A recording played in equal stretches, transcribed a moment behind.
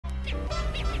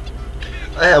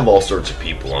I have all sorts of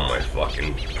people on my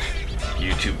fucking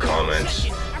YouTube comments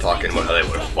talking about how they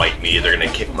want to fight me, they're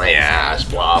gonna kick my ass,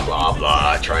 blah blah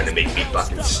blah, trying to make me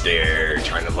fucking stare,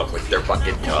 trying to look like they're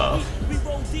fucking tough.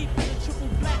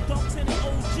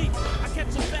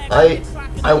 I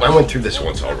went through this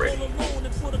once already.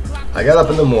 I got up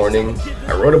in the morning,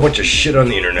 I wrote a bunch of shit on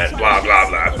the internet, blah blah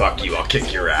blah, fuck you, I'll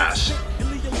kick your ass.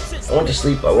 I went to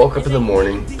sleep, I woke up in the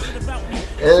morning,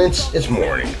 and it's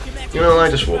morning. You know, I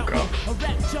just woke up.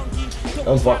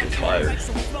 I'm fucking tired.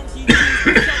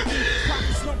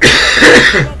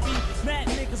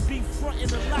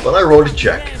 But I wrote a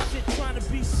check.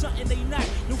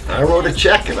 I wrote a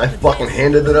check and I fucking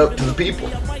handed it out to the people.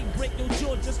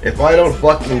 If I don't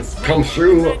fucking come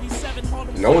through,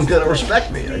 no one's gonna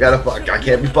respect me. I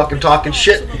can't be fucking talking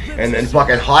shit and then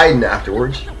fucking hiding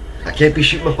afterwards. I can't be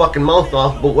shooting my fucking mouth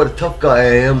off about what a tough guy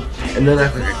I am and then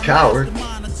act like a coward.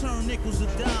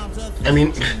 I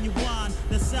mean,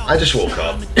 I just woke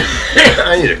up.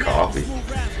 I need a coffee.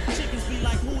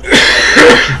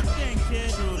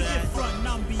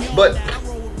 But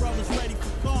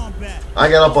I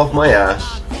got up off my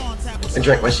ass and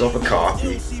drank myself a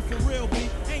coffee.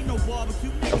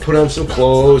 I put on some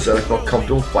clothes that I felt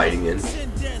comfortable fighting in.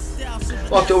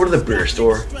 Walked over to the beer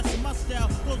store.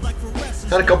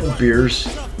 Had a couple beers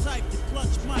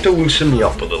to loosen me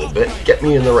up a little bit, get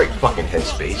me in the right fucking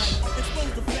headspace.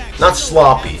 Not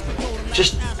sloppy,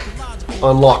 just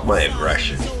unlock my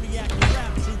aggression.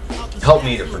 Help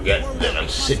me to forget that I'm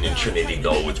sitting in Trinity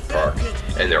Bellwoods Park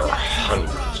and there are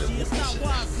hundreds of witnesses.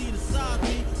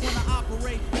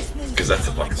 Because that's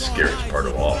the fucking scariest part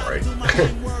of all, right?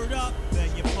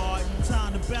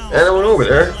 And I went over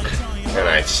there and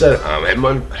I said,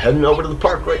 I'm heading over to the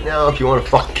park right now if you want to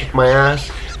fucking kick my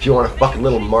ass, if you want a fucking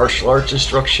little martial arts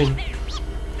instruction.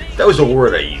 That was the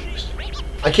word I used.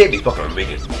 I can't be fucking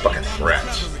making fucking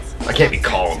threats. I can't be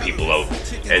calling people out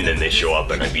and then they show up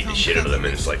and I beat the shit out of them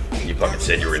and it's like, you fucking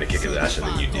said you were gonna kick his ass and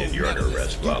then you did, you're under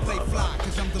arrest, blah blah blah.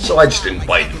 So I just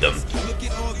invited them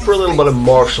for a little bit of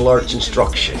martial arts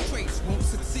instruction.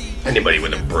 Anybody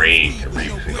with a brain can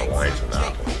read between the lines on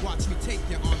that one.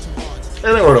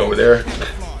 And I went over there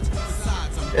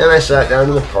and I sat down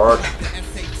in the park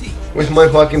with my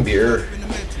fucking beer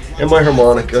and my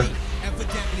harmonica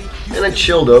and I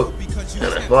chilled out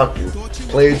and I fucking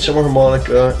played some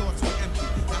harmonica.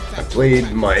 I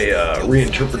played my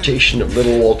reinterpretation of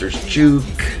Little Walter's Juke.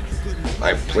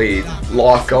 I played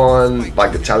Lock On by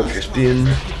Guitar Spin.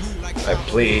 I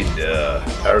played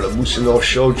Musino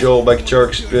Shoujo by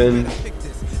Guitar Spin.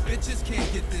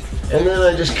 And then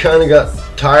I just kind of got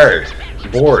tired,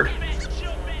 bored.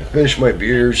 I finished my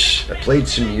beers. I played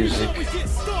some music.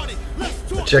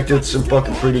 I checked out some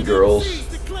fucking pretty girls.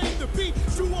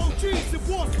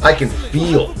 I can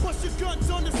feel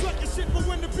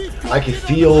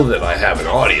that I have an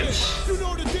audience,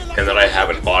 and that I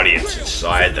have an audience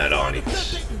inside that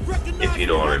audience, if you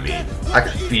know what I mean. I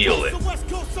can feel it.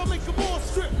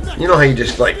 You know how you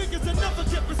just like,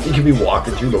 you can be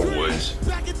walking through the woods,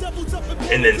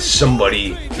 and then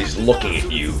somebody is looking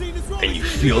at you, and you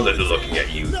feel that they're looking at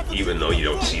you, even though you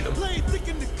don't see them.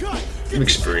 You've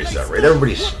experienced that, right?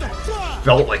 Everybody's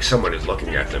felt like someone is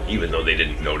looking at them, even though they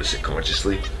didn't notice it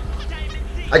consciously.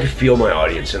 I could feel my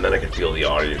audience, and then I could feel the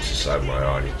audience inside my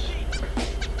audience.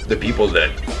 The people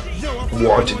that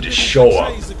wanted to show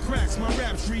up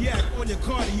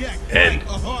and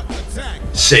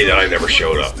say that I never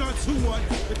showed up.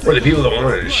 Or the people that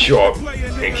wanted to show up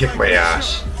and kick my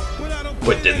ass,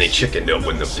 but then they chickened out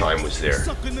when the time was there.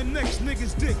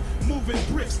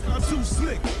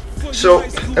 So,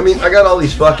 I mean, I got all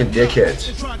these fucking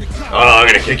dickheads. Oh, I'm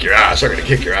gonna kick your ass, I'm gonna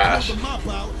kick your ass.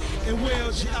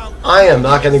 I am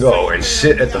not gonna go and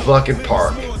sit at the fucking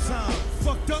park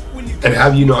and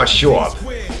have you not show up.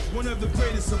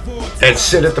 And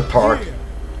sit at the park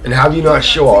and have you not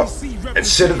show up. And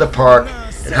sit at the park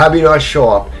and have you not show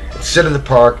up. And sit at the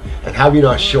park and have you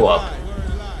not show up.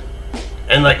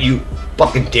 And let you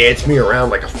fucking dance me around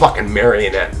like a fucking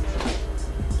marionette.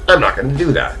 I'm not gonna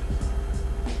do that.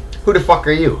 Who the fuck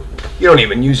are you? You don't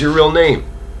even use your real name.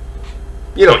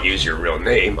 You don't use your real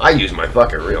name. I use my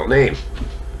fucking real name.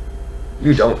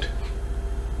 You don't.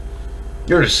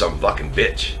 You're just some fucking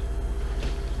bitch.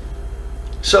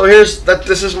 So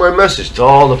this is my message to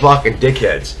all the fucking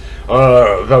dickheads.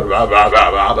 Blah, blah, blah,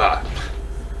 blah, blah.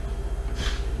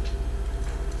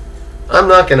 I'm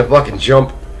not gonna fucking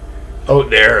jump out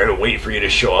there and wait for you to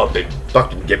show up and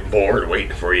fucking get bored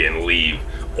waiting for you and leave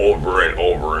over and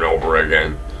over and over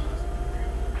again.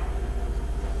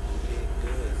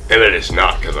 And it is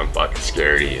not because I'm fucking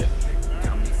scared of you.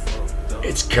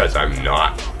 It's because I'm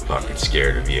not. fucking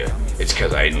scared of you. It's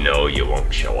because I know you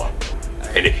won't show up.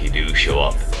 And if you do show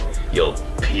up, you'll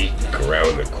peek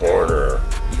around the corner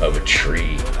of a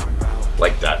tree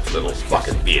like that little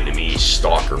fucking Vietnamese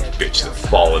stalker bitch that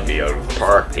followed me out of the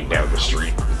park and down the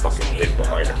street and fucking hid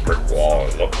behind a brick wall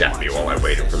and looked at me while I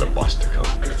waited for the bus to come.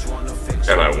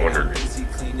 And I wondered,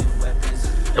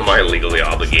 am I legally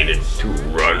obligated to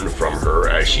run from her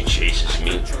as she chases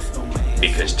me?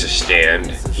 Because to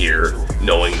stand here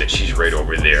knowing that she's right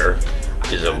over there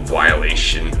is a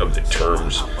violation of the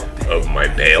terms of my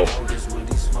bail.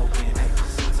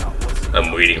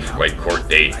 I'm waiting for my court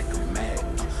date.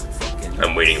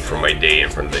 I'm waiting for my day in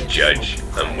front of the judge.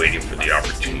 I'm waiting for the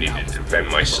opportunity to defend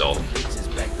myself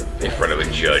in front of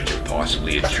a judge and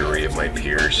possibly a jury of my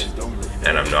peers.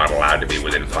 And I'm not allowed to be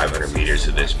within 500 meters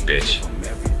of this bitch.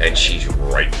 And she's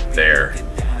right there.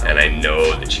 And I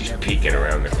know that she's peeking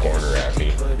around the corner at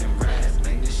me.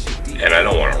 And I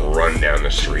don't want to run down the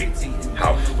street.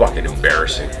 How fucking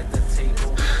embarrassing.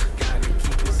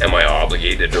 Am I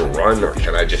obligated to run, or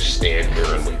can I just stand here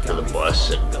and wait for the bus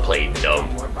and play dumb?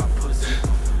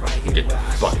 And get the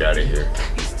fuck out of here.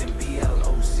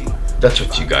 That's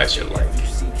what you guys are like.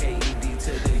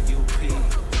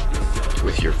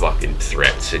 With your fucking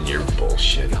threats and your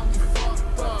bullshit.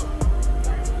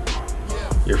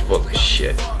 You're full of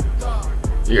shit.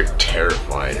 You're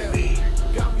terrified of me.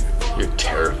 You're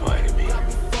terrified of me.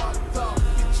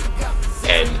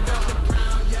 And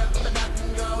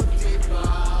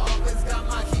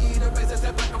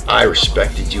I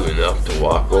respected you enough to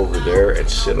walk over there and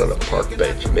sit on a park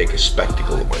bench and make a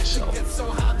spectacle of myself.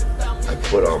 I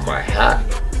put on my hat.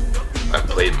 I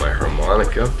played my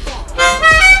harmonica.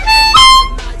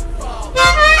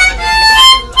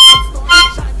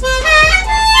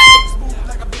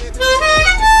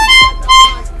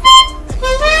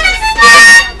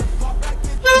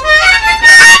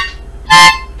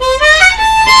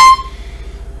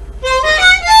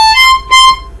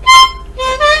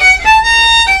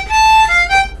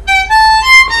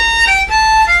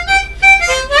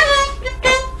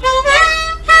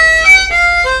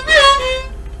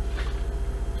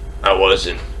 I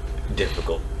wasn't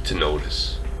difficult to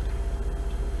notice.